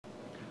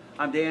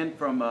I'm Dan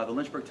from the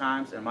Lynchburg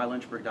Times and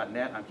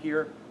mylynchburg.net. I'm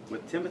here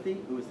with Timothy,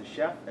 who is the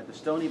chef at the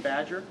Stoney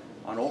Badger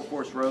on Old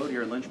Forest Road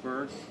here in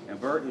Lynchburg,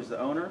 and Bert, who's the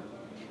owner.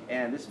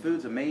 And this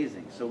food's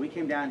amazing. So we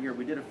came down here,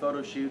 we did a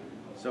photo shoot,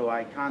 so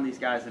I conned these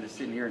guys into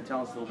sitting here and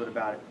telling us a little bit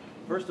about it.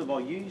 First of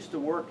all, you used to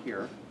work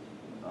here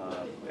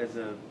as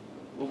a,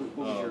 what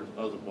was your?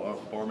 I was a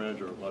bar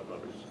manager at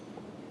Lynchburg.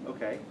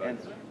 Okay,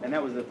 and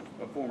that was a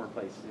former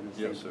place in the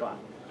same Yes, spot.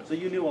 So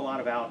you knew a lot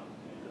about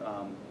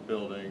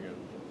building and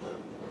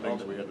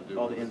things we had to do.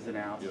 All the ins and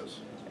outs. Yes.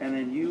 And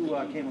then you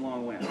came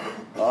along when?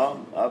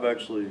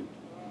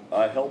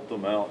 I helped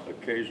them out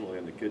occasionally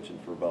in the kitchen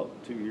for about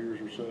 2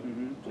 years or so.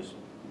 Just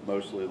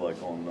mostly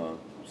like on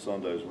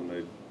Sundays when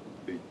they'd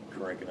be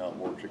cranking out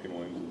more chicken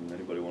wings than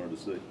anybody wanted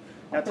to see.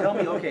 Now tell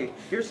me, okay,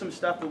 here's some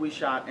stuff that we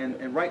shot,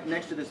 and right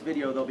next to this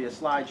video there'll be a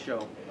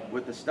slideshow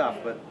with the stuff,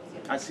 but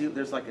I see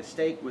there's like a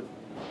steak with,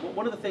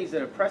 one of the things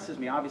that impresses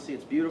me, obviously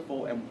it's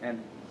beautiful,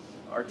 and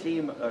our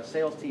team,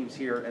 sales team's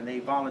here, and they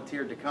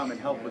volunteered to come and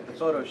help with the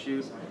photo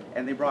shoot,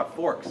 and they brought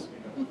forks.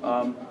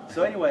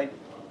 So anyway,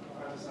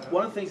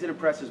 one of the things that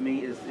impresses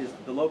me is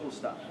the local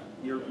stuff.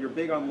 You're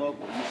big on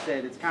local. You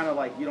said it's kind of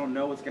like you don't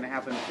know what's going to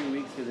happen in 2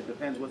 weeks because it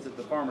depends what's at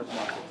the farmer's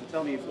market.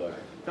 So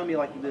tell me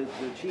like the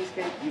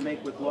cheesecake you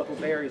make with local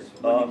berries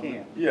when you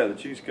can. Yeah, the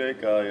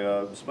cheesecake,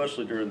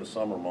 especially during the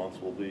summer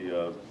months, will be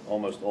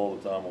almost all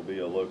the time will be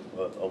a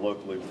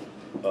locally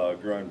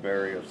grown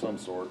berry of some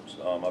sort.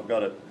 I've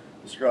got it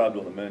described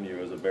on the menu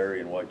as a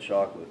berry and white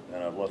chocolate,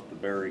 and I've left the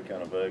berry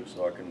kind of vague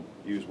so I can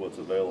use what's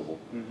available.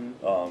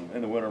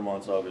 In the winter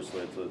months,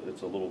 obviously,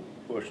 it's a little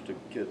push to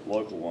get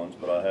local ones,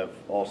 but I have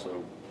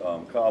also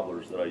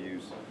cobblers that I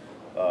use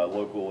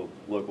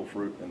local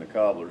fruit in the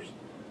cobblers.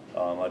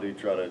 I do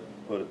try to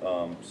put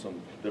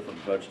some different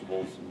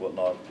vegetables and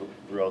whatnot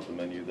throughout the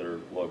menu that are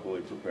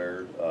locally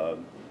prepared.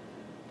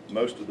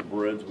 Most of the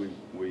breads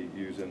we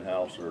use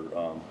in-house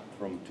are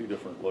from 2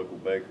 different local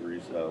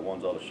bakeries.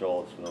 One's out of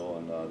Charlottesville,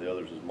 and the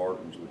other's is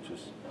Martin's, which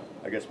is,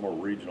 I guess, more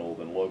regional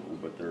than local,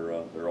 but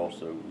they're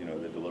also, you know,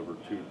 they deliver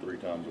 2 to 3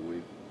 times a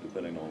week,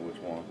 depending on which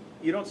one.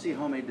 You don't see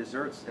homemade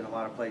desserts in a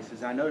lot of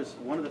places. I noticed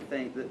one of the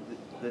things,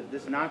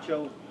 this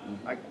nacho,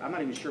 I'm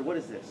not even sure, what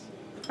is this?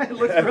 It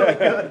looks really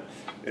good.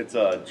 It's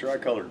a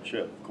tricolored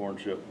chip, corn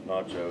chip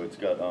nacho. It's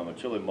got a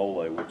chili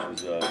mole, which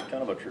is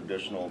kind of a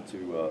traditional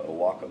to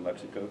Oaxaca,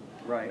 Mexico.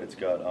 Right. It's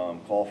got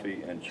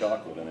coffee and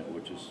chocolate in it,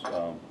 which is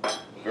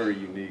very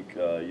unique.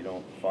 You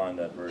don't find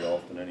that very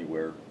often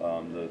anywhere.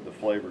 The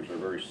flavors are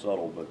very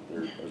subtle, but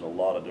there's a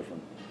lot of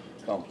different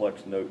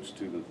complex notes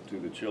to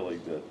the chili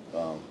that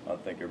I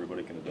think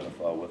everybody can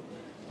identify with.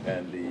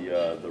 And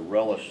the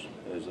relish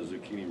is a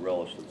zucchini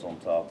relish that's on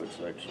top. It's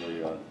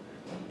actually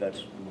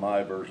that's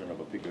my version of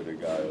a pico de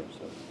gallo.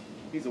 So.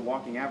 He's a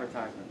walking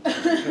advertisement.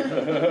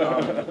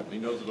 He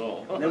knows it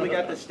all. Then we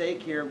got the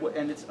steak here,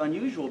 and it's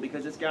unusual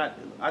because it's got,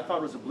 I thought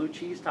it was a blue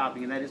cheese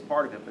topping, and that is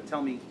part of it, but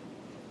tell me.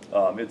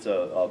 It's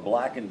a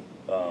blackened,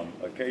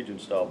 a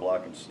Cajun-style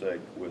blackened steak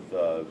with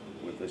a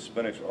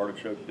spinach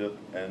artichoke dip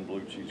and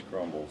blue cheese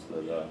crumbles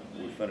that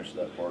we finished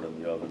that part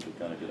in the oven to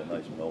kind of get a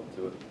nice melt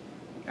to it.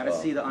 Got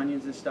to see the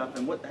onions and stuff.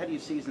 And how do you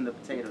season the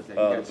potatoes? There?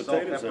 You got the salt,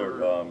 potatoes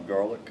pepper, are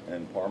garlic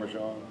and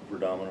Parmesan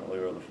predominantly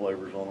are the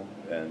flavors on them,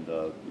 and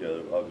yeah,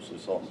 obviously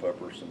salt and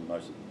pepper, some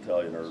nice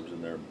Italian herbs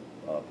in there,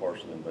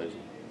 parsley and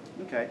basil.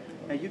 Okay.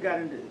 Now you got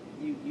into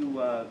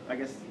I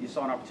guess you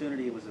saw an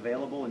opportunity. It was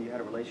available, and you had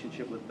a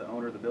relationship with the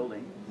owner of the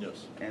building.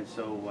 Yes. And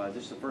so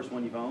this is the first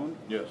one you've owned?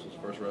 Yes, it's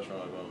the first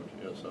restaurant I've owned.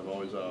 Yes, I've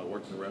always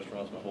worked in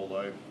restaurants my whole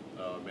life.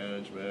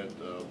 Management,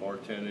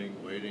 bartending,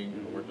 waiting.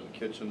 I worked in the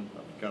kitchen.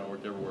 I've kind of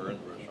worked everywhere in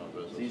the restaurant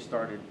business.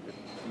 So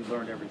you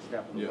learned every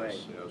step of the way.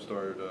 Yes, yeah, I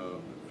started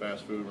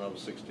fast food when I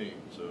was 16,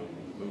 so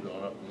moved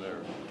on up from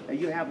there.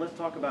 And let's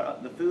talk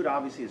about, the food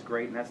obviously is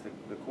great, and that's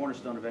the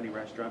cornerstone of any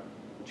restaurant,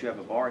 but you have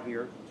a bar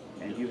here,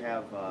 and you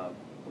have,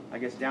 I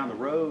guess down the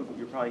road,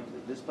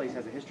 this place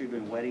has a history of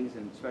doing weddings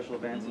and special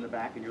events in the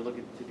back, and you're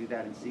looking to do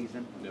that in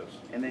season. Yes.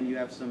 And then you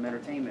have some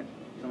entertainment.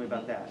 Tell me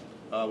about that.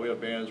 We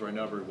have bands right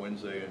now every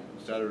Wednesday and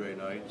Saturday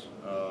nights.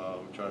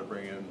 We try to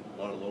bring in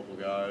a lot of local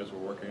guys.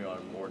 We're working on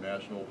more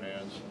national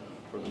bands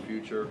for the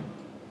future.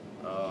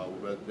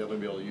 We'll definitely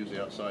be able to use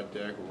the outside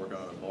deck. We're working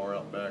on a bar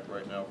out back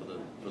right now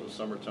for the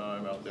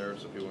summertime out there,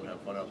 so people can have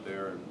fun out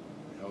there and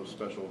host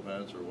special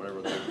events or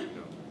whatever.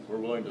 We're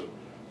willing to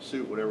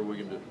suit whatever we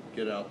can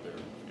get out there.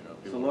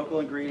 So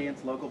local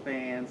ingredients, local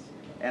bands,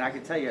 and I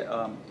can tell you,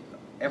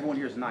 everyone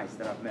here is nice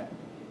that I've met.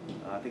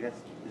 I think is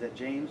that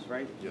James,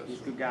 right? Yes. He's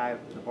a good guy.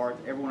 The bar,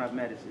 everyone I've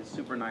met is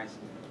super nice.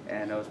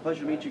 And it was a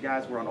pleasure to meet you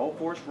guys. We're on Old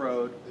Forest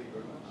Road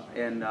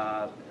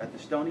at the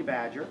Stoney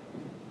Badger.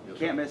 Yes,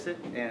 Can't miss it.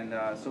 And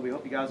so we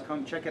hope you guys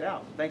come check it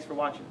out. Thanks for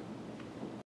watching.